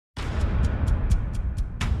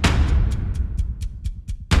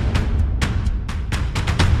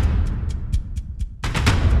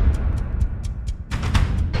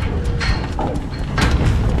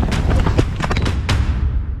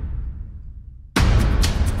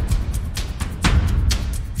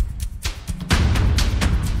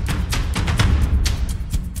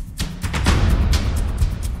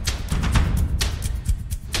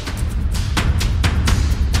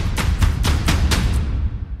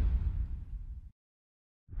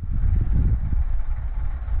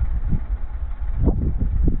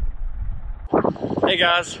Hey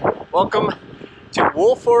guys, welcome to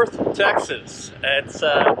Wolfforth, Texas. It's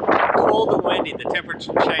cold and windy. The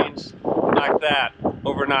temperature changed like that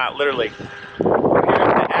overnight, literally. We're here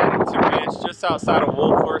at the Addington Ranch just outside of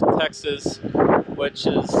Wolfforth, Texas, which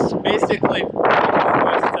is basically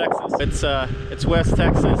West Texas. It's West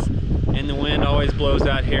Texas, and the wind always blows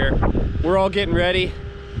out here. We're all getting ready.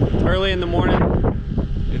 It's early in the morning.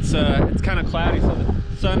 It's kind of cloudy, so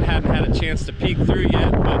the sun hadn't had a chance to peek through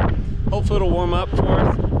yet, but hopefully it'll warm up for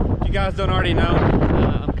us. If you guys don't already know,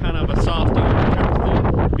 I'm kind of a softie when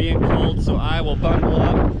it comes to being cold, so I will bundle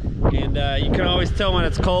up. And you can always tell when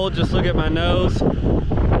it's cold, just look at my nose.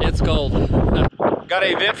 It's cold. Got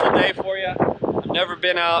an eventful day for you. I've never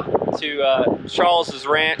been out to Charles's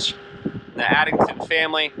ranch. The Addington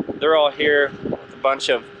family, they're all here with a bunch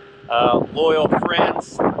of loyal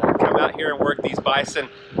friends that come out here and work these bison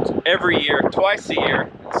every year, twice a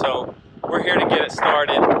year. So we're here to get it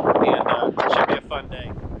started, and it should be a fun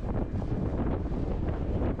day.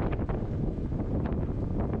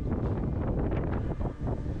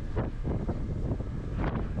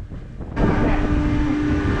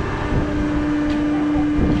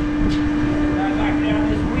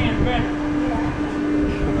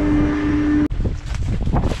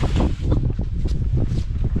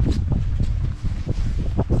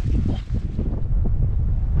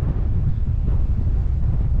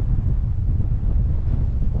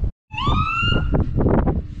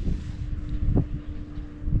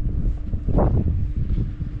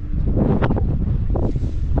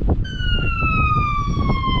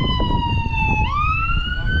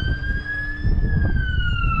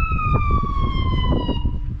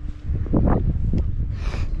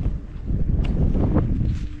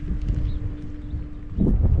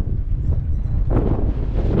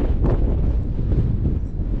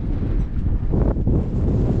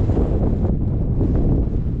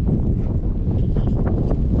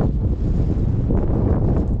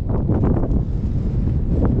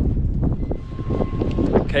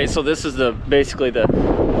 Okay, so this is basically the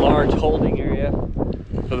large holding area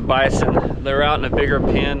for the bison. They're out in a bigger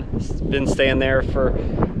pen. It's been staying there for,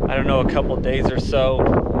 I don't know, a couple of days or so.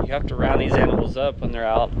 You have to round these animals up when they're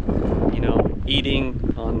out, you know,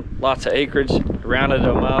 eating on lots of acreage. Rounded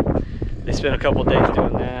them up. They spent a couple of days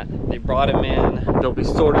doing that. They brought them in. They'll be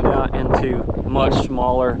sorted out into much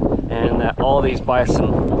smaller, and that all these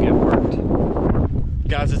bison will get worked.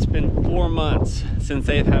 Guys, it's been 4 months since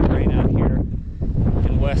they've had rain out here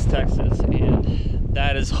in West Texas, and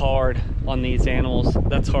that is hard on these animals.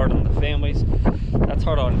 That's hard on the families. That's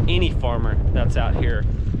hard on any farmer that's out here.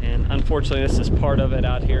 And unfortunately, this is part of it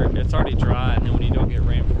out here. It's already dry, and then when you don't get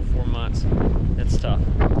rain for 4 months, it's tough.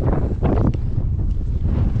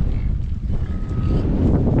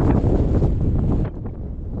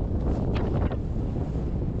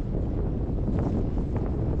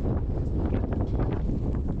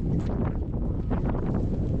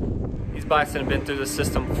 Bison have been through the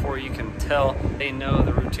system before. You can tell they know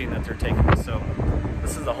the routine that they're taking. So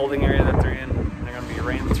this is the holding area that they're in. They're going to be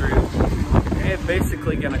ran through. They're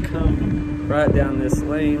basically going to come right down this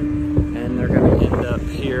lane, and they're going to end up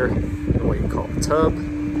here in what you call the tub,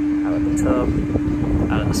 out of the tub,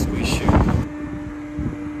 out of the squeeze chute.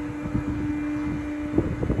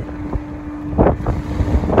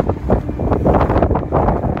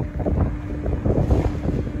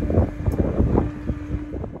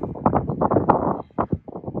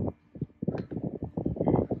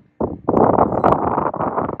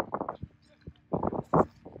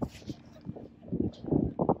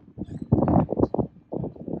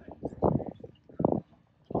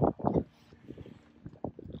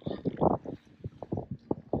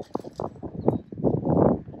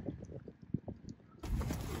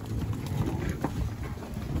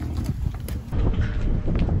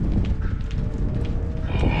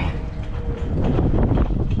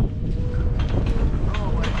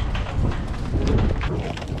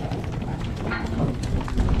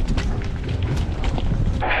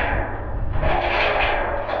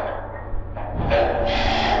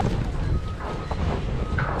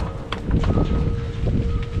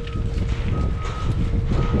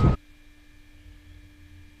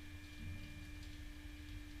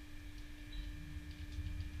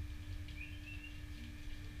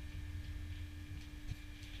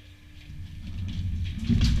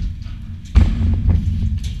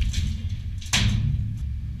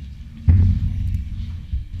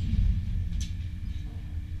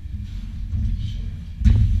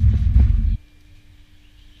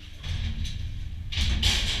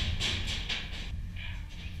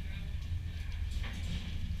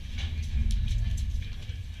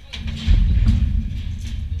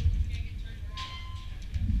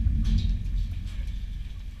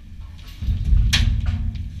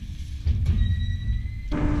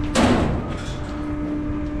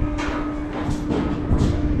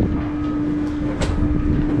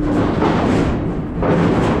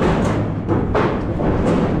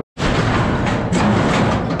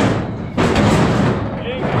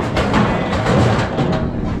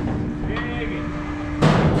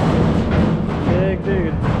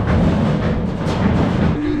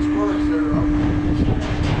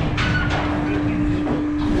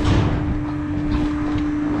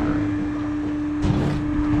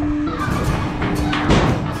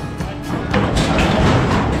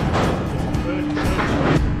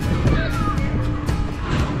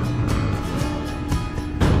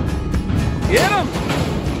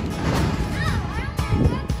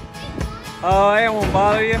 don't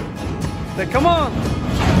bother you? Say, come on.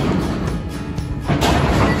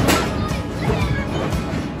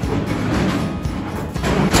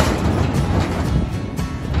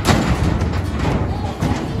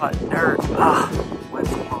 Dirt. Wind's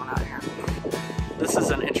blowing out here. This is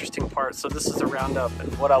an interesting part. So this is a roundup,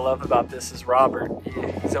 and what I love about this is Robert.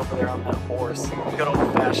 He's over there on that horse. Good old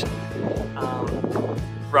fashioned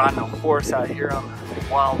riding a horse out here on the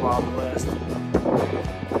Wild Wild West,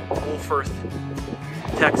 Wolfforth,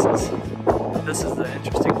 Texas. This is the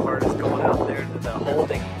interesting part, is going out there to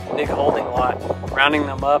the big holding lot, rounding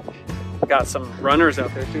them up. Got some runners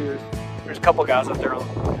out there too. There's a couple guys out there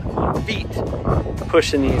on feet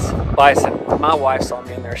pushing these bison. My wife saw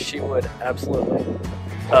me in there. She would absolutely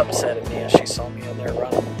upset at me if she saw me in there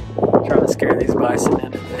running, trying to scare these bison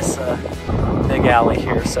into this big alley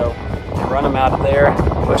here. So run them out of there,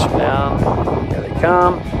 push them down. Here they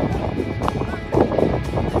come.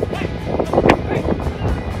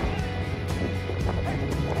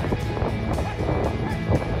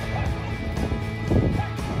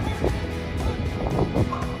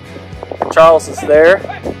 Charles is there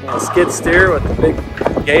in a skid steer with the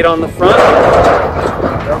big gate on the front.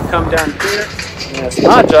 They'll come down here, and it's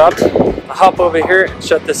my job to hop over here and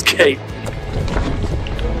shut this gate.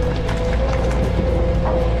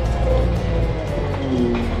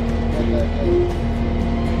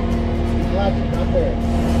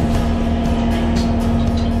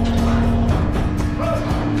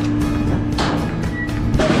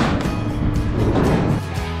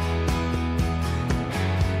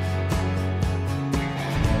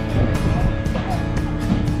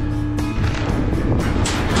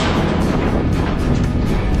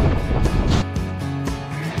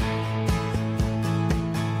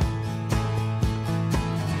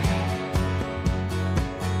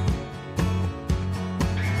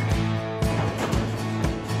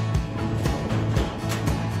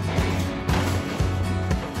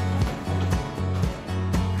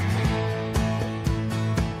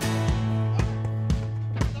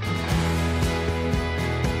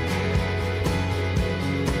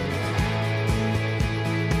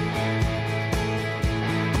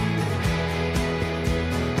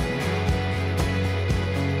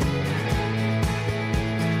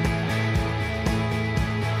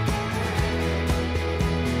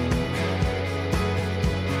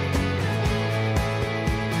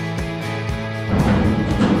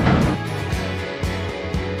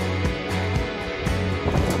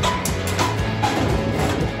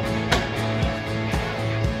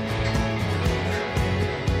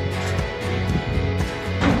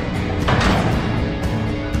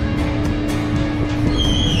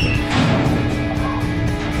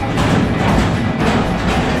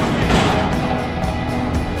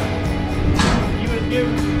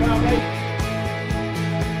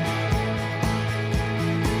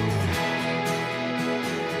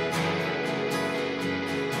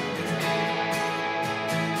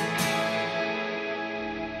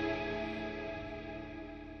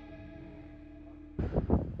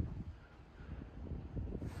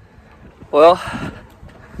 Well,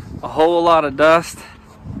 a whole lot of dust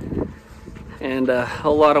and a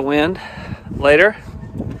whole lot of wind. Later,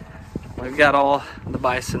 we've got all the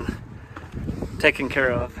bison taken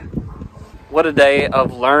care of. What a day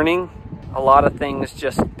of learning. A lot of things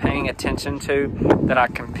just paying attention to that I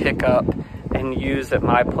can pick up and use at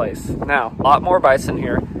my place. Now, a lot more bison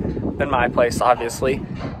here than my place, obviously.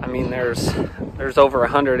 I mean, there's over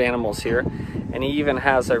 100 animals here. And he even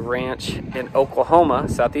has a ranch in Oklahoma,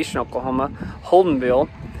 southeastern Oklahoma, Holdenville,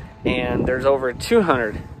 and there's over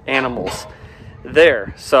 200 animals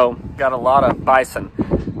there. So got a lot of bison,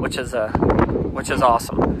 which is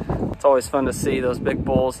awesome. It's always fun to see those big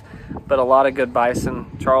bulls, but a lot of good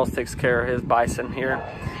bison. Charles takes care of his bison here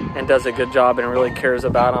and does a good job and really cares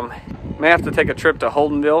about them. May have to take a trip to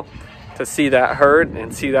Holdenville to see that herd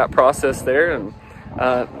and see that process there. And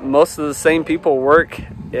most of the same people work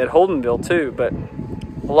at Holdenville too, but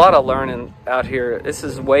a lot of learning out here. This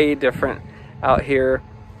is way different out here.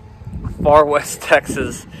 Far West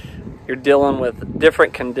Texas, you're dealing with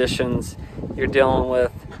different conditions. You're dealing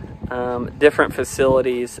with different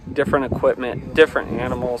facilities, different equipment, different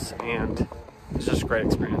animals, and it's just a great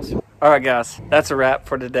experience. All right, guys, that's a wrap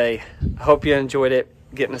for today. I hope you enjoyed it,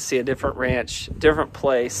 getting to see a different ranch, different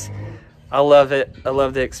place. I love it. I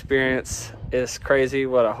love the experience. It's crazy.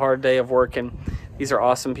 What a hard day of working. These are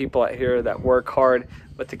awesome people out here that work hard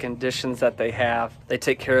with the conditions that they have. They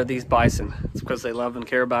take care of these bison. It's because they love and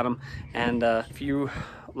care about them. And if you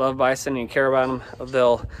love bison and you care about them,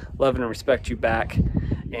 they'll love and respect you back.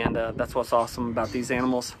 And that's what's awesome about these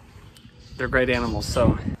animals. They're great animals.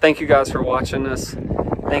 So thank you guys for watching this.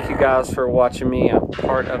 Thank you guys for watching me. I'm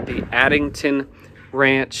part of the Addington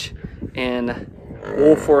Ranch in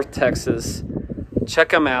Wolfforth, Texas.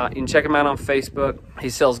 Check him out. You can check him out on Facebook. He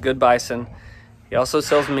sells good bison. He also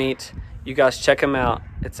sells meat. You guys check him out.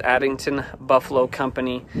 It's Addington Buffalo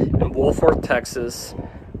Company in Wolfforth, Texas,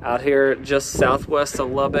 out here just southwest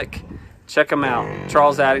of Lubbock. Check him out.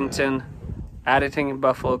 Charles Addington, Addington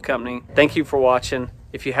Buffalo Company. Thank you for watching.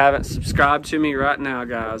 If you haven't subscribed to me right now,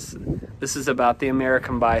 guys, this is about the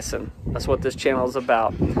American bison. That's what this channel is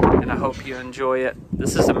about, and I hope you enjoy it.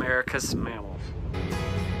 This is America's mammal.